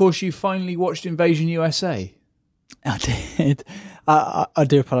 And, of course, you finally watched Invasion USA. I did. I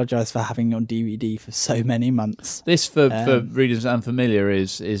do apologise for having it on DVD for so many months. This, for readers unfamiliar,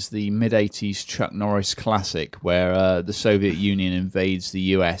 is the mid-'80s Chuck Norris classic where the Soviet Union invades the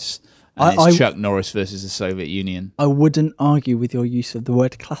US. And it's Chuck Norris versus the Soviet Union. I wouldn't argue with your use of the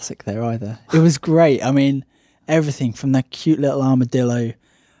word classic there either. It was great. I mean, everything from that cute little armadillo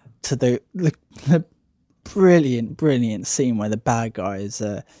to the brilliant scene where the bad guys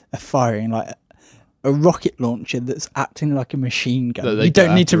are firing like a rocket launcher that's acting like a machine gun. You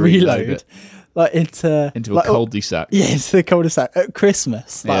don't need to reload it. Like into a cul-de-sac. Yeah, it's the cul-de-sac at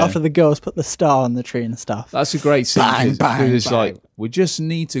Christmas. Like after the girls put the star on the tree and stuff. That's a great scene. Bang, bang, it's bang. like, we just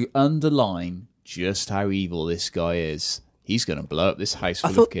need to underline just how evil this guy is. He's going to blow up this house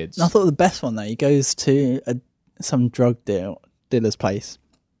full of kids. I thought the best one though, he goes to some drug dealer's place,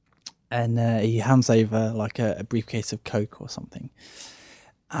 and he hands over like a briefcase of coke or something.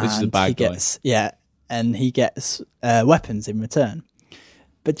 This is the bad guy. And he gets weapons in return.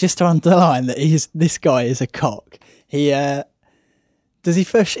 But just to underline that this guy is a cock, he Does he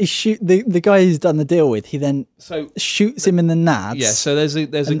first shoot the guy he's done the deal with? He then shoots him in the nads. Yeah, so there's a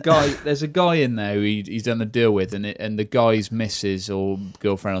guy in there who he's done the deal with, and the guy's missus or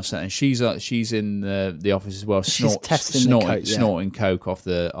girlfriend or something. She's in the office as well, snorting coke off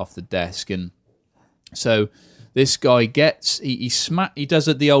the desk, and so this guy he does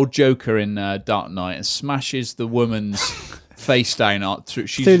it the old Joker in Dark Knight and smashes the woman's face down through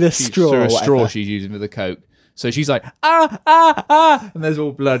a straw she's using for the coke. So she's like, and there's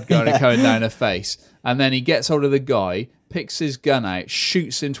all blood coming down her face. And then he gets hold of the guy, picks his gun out,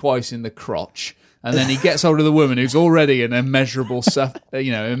 shoots him twice in the crotch, and then he gets hold of the woman who's already in immeasurable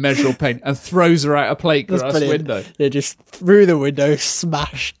pain, and throws her out a plate glass window. Yeah, just through the window,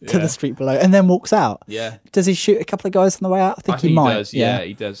 smashed to the street below, and then walks out. Yeah. Does he shoot a couple of guys on the way out? I think he might. Does. Yeah,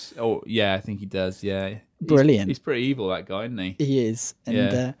 he does. Oh, yeah, I think he does. Yeah. Brilliant. He's pretty evil, that guy, isn't he? He is,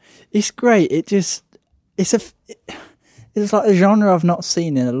 and it's great. It's like a genre I've not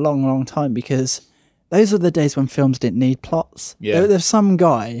seen in a long, long time, because those were the days when films didn't need plots. Yeah. There's some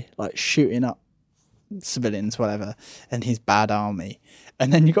guy like shooting up civilians, whatever, and his bad army,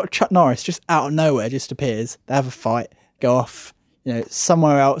 and then you've got Chuck Norris just out of nowhere just appears. They have a fight, go off,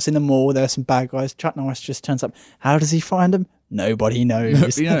 somewhere else in the mall. There are some bad guys. Chuck Norris just turns up. How does he find them? Nobody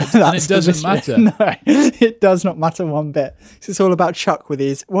knows. And it doesn't matter. No, it does not matter one bit. It's all about Chuck with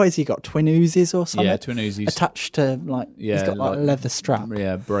his, what has he got, twin Uzis or something? Yeah, twin Uzis. Attached to, he's got like a leather strap.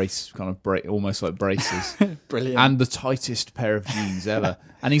 Yeah, almost like braces. Brilliant. And the tightest pair of jeans ever.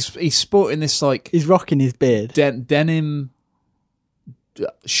 And he's sporting this he's rocking his beard. Denim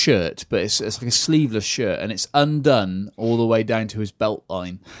shirt, but it's like a sleeveless shirt, and it's undone all the way down to his belt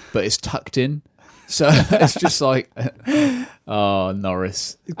line, but it's tucked in. So it's just like, oh,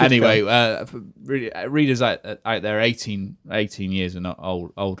 Norris. Anyway, readers out there, 18 years and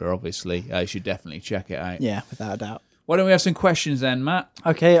older, obviously, should definitely check it out. Yeah, without a doubt. Why don't we have some questions then, Matt?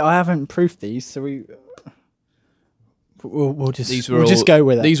 Okay, I haven't proofed these, so we'll just go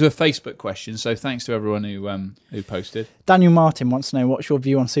with it. These were Facebook questions, so thanks to everyone who posted. Daniel Martin wants to know, what's your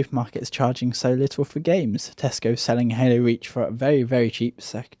view on supermarkets charging so little for games? Tesco selling Halo Reach for a very, very cheap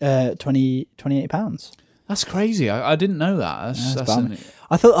 £28. That's crazy. I didn't know that.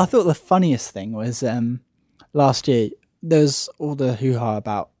 I thought the funniest thing was last year there's all the hoo-ha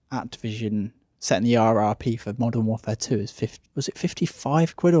about Activision setting the RRP for Modern Warfare 2 as was it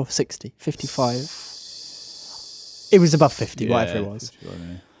 55 quid or 60? 55. It was above 50, whatever it was.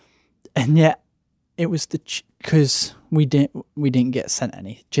 50, and yet, it was because we didn't get sent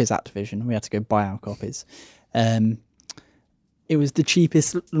any. Cheers, Activision. We had to go buy our copies. It was the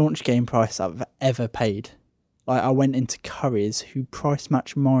cheapest launch game price I've ever paid. Like, I went into Currys, who price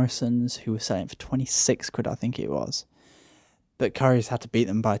matched Morrison's, who were selling for 26 quid, I think it was. But Currys had to beat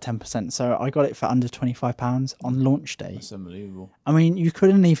them by 10%, so I got it for under £25 on launch day. That's unbelievable. I mean, you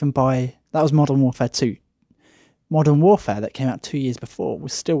couldn't even buy... That was Modern Warfare 2. Modern Warfare, that came out 2 years before,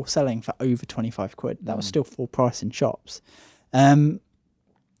 was still selling for over 25 quid. That was still full price in shops. Personally,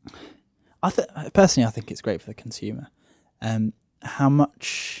 I think it's great for the consumer. How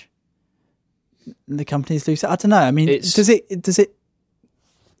much the companies lose, I don't know. I mean, is it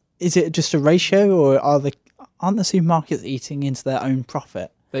just a ratio, or aren't the supermarkets eating into their own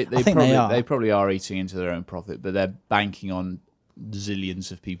profit? I think they are. They probably are eating into their own profit, but they're banking on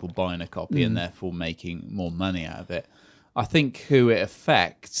zillions of people buying a copy and therefore making more money out of it. I think who it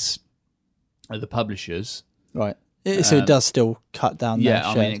affects are the publishers. Right. So it does still cut down their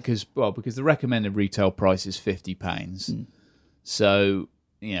share. I mean, because the recommended retail price is £50. So,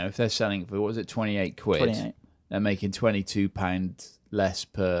 if they're selling for, what was it, 28 quid, 28. They're making £22 less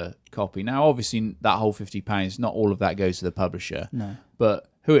per copy. Now, obviously, that whole £50, not all of that goes to the publisher. No. But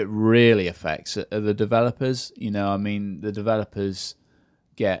who it really affects are the developers. The developers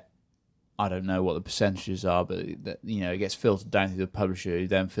get, I don't know what the percentages are, but it gets filtered down to the publisher, who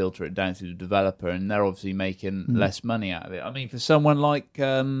then filter it down to the developer, and they're obviously making less money out of it. I mean, for someone like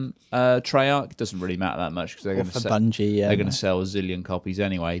Treyarch, it doesn't really matter that much, because they're going to Bungie, they're going to sell a zillion copies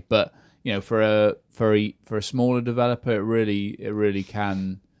anyway. But for a smaller developer, it really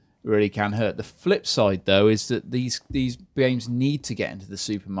can hurt. The flip side, though, is that these games need to get into the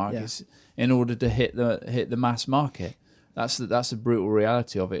supermarkets in order to hit the mass market. That's the brutal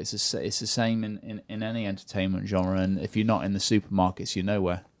reality of it. It's the same in any entertainment genre, and if you're not in the supermarkets, you're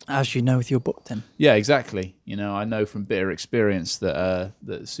nowhere. As you know with your book, then. Yeah, exactly. I know from bitter experience that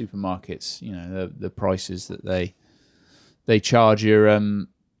that supermarkets, the prices that they charge you are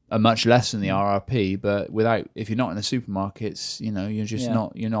much less than the RRP, but if you're not in the supermarkets, you're just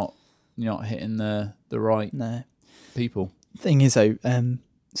not hitting the right people. Thing is, though,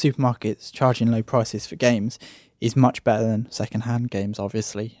 supermarkets charging low prices for games is much better than second-hand games,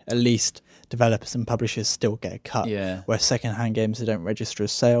 obviously. At least developers and publishers still get a cut. Yeah. Where second-hand games, they don't register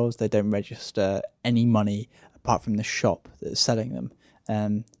as sales. They don't register any money apart from the shop that's selling them.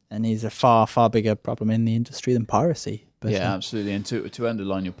 And is a far, far bigger problem in the industry than piracy. But, yeah, absolutely. And to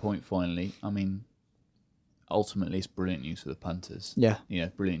underline your point finally, I mean, ultimately it's brilliant news for the punters. Yeah. You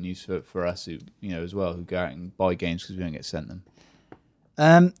know, brilliant news for us who, you know, as well, who go out and buy games because we don't get sent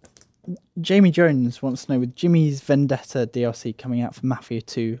them. Jamie Jones wants to know, with Jimmy's Vendetta DLC coming out for Mafia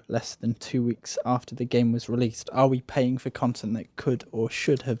 2 less than 2 weeks after the game was released, are we paying for content that could or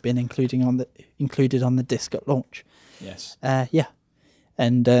should have been included on the disc at launch? Yes. Yeah.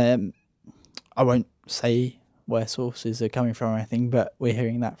 And I won't say where sources are coming from or anything, but we're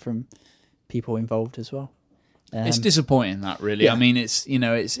hearing that from people involved as well. It's disappointing, that, really. Yeah. I mean, it's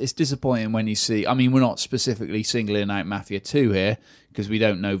disappointing when you see... I mean, we're not specifically singling out Mafia 2 here because we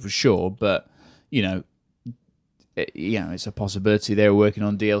don't know for sure, but, you know, it's a possibility they were working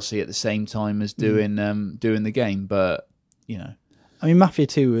on DLC at the same time as doing the game, but, you know... I mean, Mafia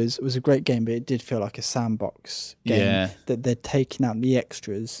 2 was a great game, but it did feel like a sandbox game that they'd taken out the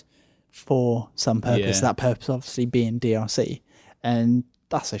extras for some purpose. Yeah. That purpose obviously being DLC, and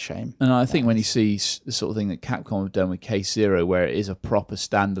that's a shame. And I think when you see the sort of thing that Capcom have done with Case Zero, where it is a proper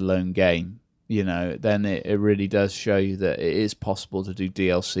standalone game, you know, then it really does show you that it is possible to do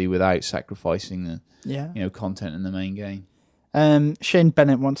DLC without sacrificing the content in the main game. Shane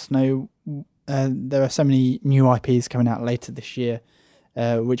Bennett wants to know, there are so many new IPs coming out later this year.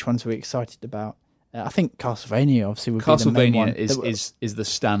 Which ones are we excited about? I think Castlevania obviously would be the main one. Castlevania is the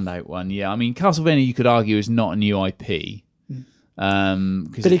standout one. Yeah, I mean Castlevania you could argue is not a new IP.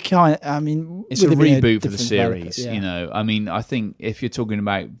 But it kind of, I mean, it's a reboot for the developer, series. You know, I mean, I think if you're talking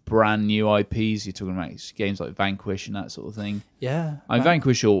about brand new IPs, you're talking about games like Vanquish and that sort of thing. Yeah, I mean,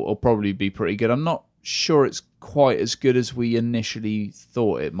 Vanquish will probably be pretty good. I'm not sure it's quite as good as we initially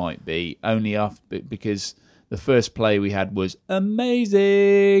thought it might be. Only because the first play we had was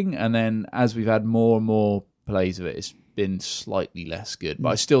amazing, and then as we've had more and more plays of it, it's been slightly less good. But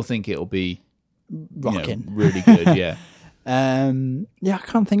I still think it'll be rocking, really good. Yeah. I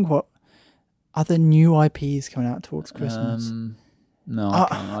can't think what other new IPs coming out towards Christmas. No, I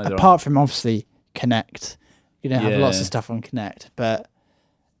can't either. Apart from obviously Connect, you don't have lots of stuff on Connect, but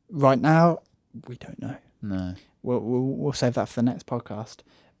right now we don't know. No, we'll save that for the next podcast.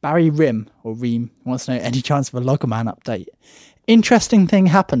 Barry Ream wants to know, any chance of a Loggerman update? Interesting thing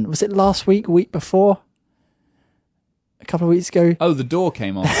happened. Was it last week, week before? A couple of weeks ago? Oh, the door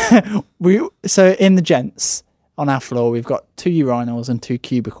came on. So in the gents on our floor, we've got 2 urinals and 2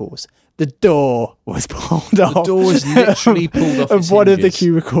 cubicles. The door was pulled off. The door was literally pulled off of one of the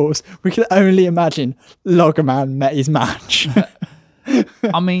cubicles. We can only imagine Loggerman met his match.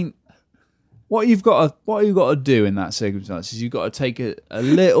 I mean, what you've got to do in that circumstance is you've got to take a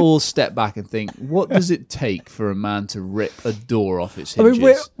little step back and think, what does it take for a man to rip a door off its hinges? I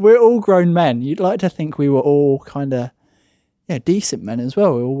mean, we're all grown men. You'd like to think we were all kind of decent men as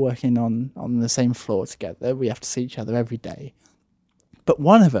well. We're all working on the same floor together. We have to see each other every day. But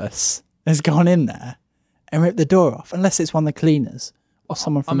one of us has gone in there and ripped the door off, unless it's one of the cleaners or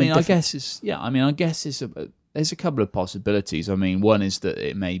someone from I guess there's a couple of possibilities. I mean, one is that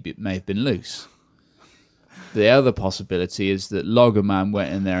it may have been loose. The other possibility is that Loggerman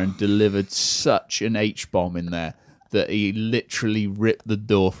went in there and delivered such an H-bomb in there that he literally ripped the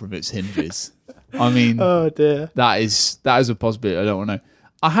door from its hinges. I mean, oh dear, that is a possibility. I don't want to know.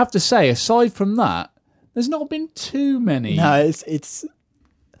 I have to say, aside from that, there's not been too many. No,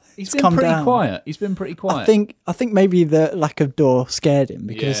 He's been pretty quiet. He's been pretty quiet. I think maybe the lack of door scared him,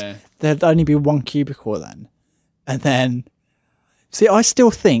 because there'd only be one cubicle then. And then, see, I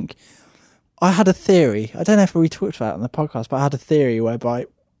still think, I had a theory. I don't know if we talked about it on the podcast, but I had a theory whereby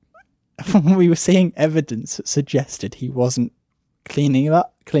we were seeing evidence that suggested he wasn't cleaning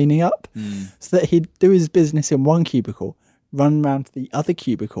up, so that he'd do his business in one cubicle, run around to the other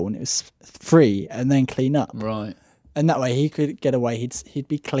cubicle, and it was free, and then clean up. Right. And that way he could get away. He'd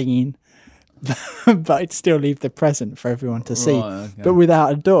be clean, but he'd still leave the present for everyone to see. Right, okay. But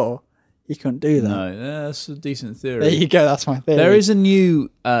without a door, he couldn't do that. No, that's a decent theory. There you go. That's my theory. There is a new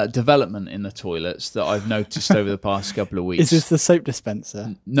development in the toilets that I've noticed over the past couple of weeks. Is this the soap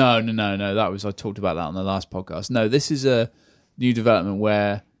dispenser? No. I talked about that on the last podcast. No, this is a new development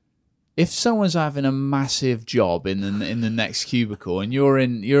where if someone's having a massive job in the next cubicle, and you're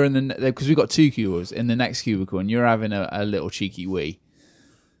in the, because we've got 2 cubicles in the next cubicle, and you're having a little cheeky wee.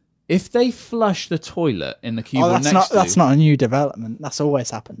 If they flush the toilet in the cubicle that's not a new development. That's always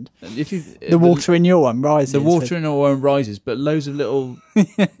happened. The water in your one rises. The water in your one rises, but loads of little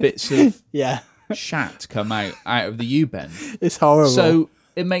bits of shat come out of the U-bend. It's horrible. So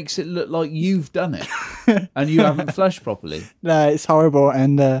it makes it look like you've done it and you haven't flushed properly. No, it's horrible,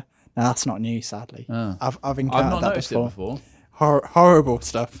 and no, that's not new, sadly. Oh. I've encountered I've not that noticed before. it before. Horrible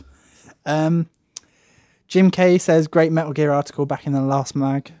stuff. Jim K says, great Metal Gear article back in the last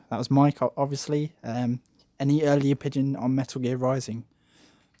mag. That was Mike, obviously. Any early opinion on Metal Gear Rising?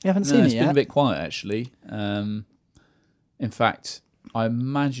 You haven't seen it It's yet? been a bit quiet, actually. In fact, I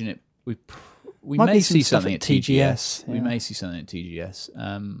imagine we Might may be some see stuff something at at TGS. TGS, We yeah. may see something at TGS.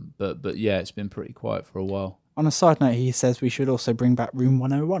 But yeah, it's been pretty quiet for a while. On a side note, he says we should also bring back Room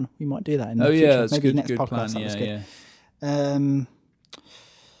 101. We might do that in the future. Yeah, that's Maybe good. next Good podcast. plan. That was Yeah, good.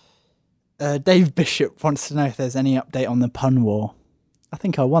 yeah. Dave Bishop wants to know if there's any update on the pun war. I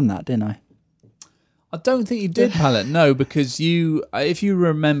think I won that, didn't I? I don't think you did, Pallet. No, because if you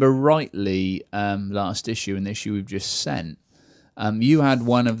remember rightly, last issue and the issue we've just sent, you had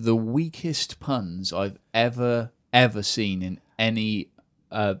one of the weakest puns I've ever seen in anything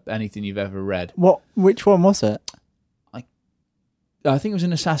you've ever read. Which one was it? I think it was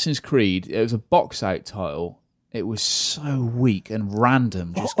in Assassin's Creed. It was a box out title. It was so weak and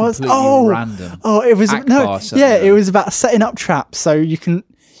random, just completely random. Oh, it was Akbar something. Yeah, it was about setting up traps so you can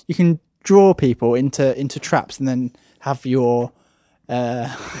draw people into traps and then have your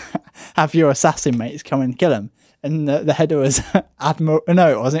assassin mates come and kill them. And the header was Admiral.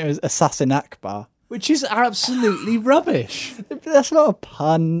 No, it wasn't. It was Assassin Akbar. Which is absolutely rubbish. That's not a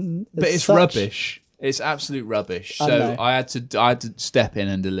pun. But it's rubbish. It's absolute rubbish. I So know. I had to step in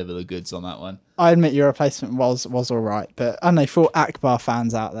and deliver the goods on that one. I admit your replacement was all right, but I don't know, for Akbar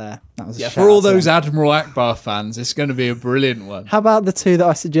fans out there, that was a shout For all out to those them. Admiral Akbar fans, it's going to be a brilliant one. How about the two that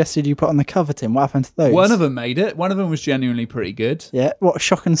I suggested you put on the cover, Tim? What happened to those? One of them made it. One of them was genuinely pretty good. Yeah, what,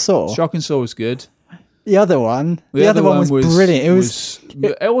 Shock and Saw? Shock and Saw was good. The other one, the other one was brilliant.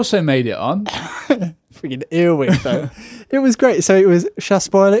 It also made it on. Freaking earwig though. It was great. So it was. Shall I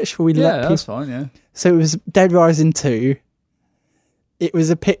spoil it? Shall we let Yeah, people? that's fine. Yeah. So it was Dead Rising 2. It was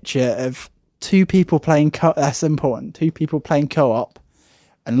a picture of two people playing that's important. Two people playing co-op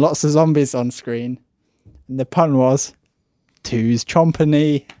and lots of zombies on screen. And the pun was two's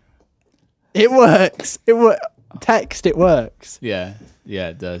chompany. It works. Text, it works. Yeah. Yeah,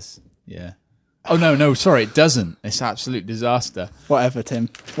 it does. Yeah. Oh, no, sorry, it doesn't. It's absolute disaster. Whatever, Tim.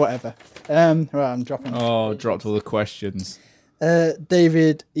 Whatever. Right, I'm dropping. Oh, dropped all the questions.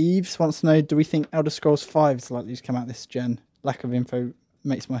 David Eves wants to know, do we think Elder Scrolls 5 is likely to come out this gen? Lack of info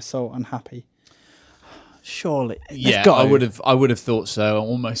makes my soul unhappy. Surely. Yeah, I would have thought so.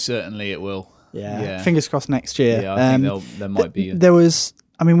 Almost certainly it will. Yeah. Fingers crossed next year. Yeah, I think there might be. There was,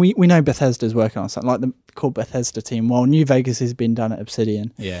 I mean, we know Bethesda's working on something, like the core Bethesda team. Well, New Vegas has been done at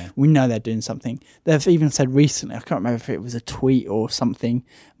Obsidian. Yeah. We know they're doing something. They've even said recently, I can't remember if it was a tweet or something,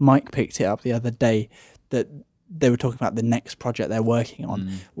 Mike picked it up the other day, that they were talking about the next project they're working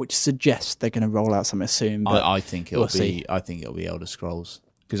on, which suggests they're going to roll out something soon. But I think it'll be. I think it'll be Elder Scrolls,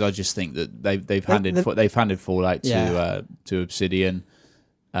 because I just think that they've handed Fallout to Obsidian.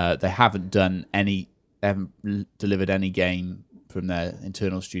 They haven't done any. They haven't delivered any game from their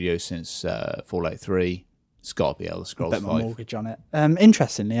internal studio since Fallout 3. It's got to be Elder Scrolls 5. Bet my mortgage on it.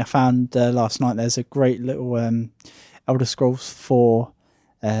 Interestingly, I found last night there's a great little Elder Scrolls 4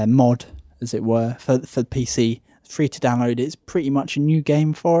 mod, as it were, for PC. It's free to download. It's pretty much a new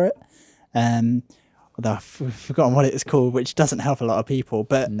game for it. Although I've forgotten what it's called, which doesn't help a lot of people.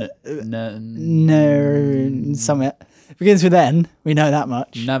 But no, Summit. It begins with N. We know that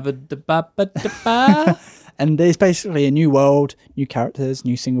much. And there's basically a new world, new characters,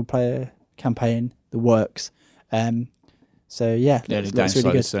 new single player campaign, the works. So yeah, The only looks downside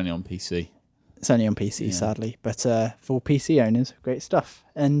really good. is only on PC. It's only on PC, sadly, but for PC owners, great stuff.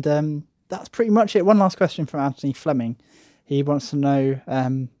 And that's pretty much it. One last question from Anthony Fleming. He wants to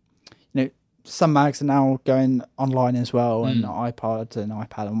know, some mags are now going online as well, and iPod and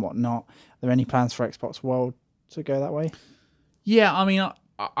iPad and whatnot. Are there any plans for Xbox World to go that way? Yeah, I mean,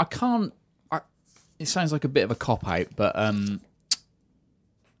 I can't. It sounds like a bit of a cop out, but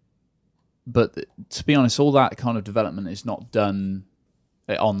to be honest, all that kind of development is not done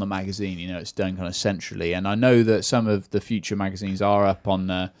on the magazine. It's done kind of centrally, and I know that some of the future magazines are up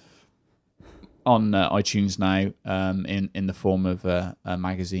on iTunes now, in the form of a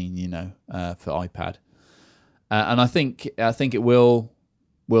magazine, for iPad, and I think it will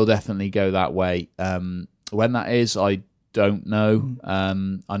definitely go that way. When that is, I don't know.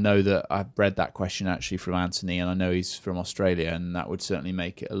 I know that I've read that question actually from Anthony, and I know he's from Australia, and that would certainly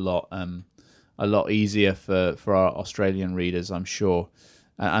make it a lot easier for our Australian readers, I'm sure.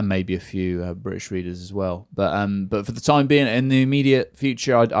 and maybe a few British readers as well. But for the time being, in the immediate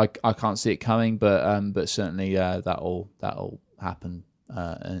future, I can't see it coming. But certainly that'll happen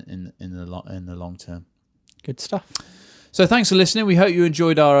in the long term. Good stuff. So thanks for listening. We hope you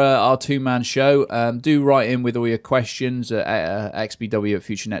enjoyed our two-man show. Do write in with all your questions at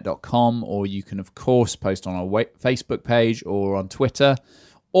xbw@futurenet.com, or you can, of course, post on our Facebook page or on Twitter,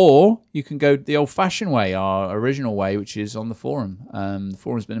 or you can go the old-fashioned way, our original way, which is on the forum. The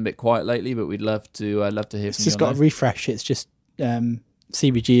forum's been a bit quiet lately, but we'd love to hear from you. It's just got a refresh. It's just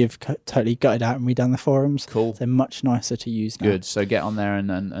CBG have totally gutted out and redone the forums. Cool. They're much nicer to use now. Good. So get on there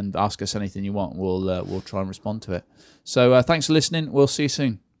and ask us anything you want. We'll try and respond to it. So thanks for listening. We'll see you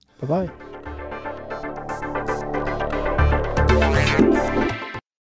soon. Bye-bye.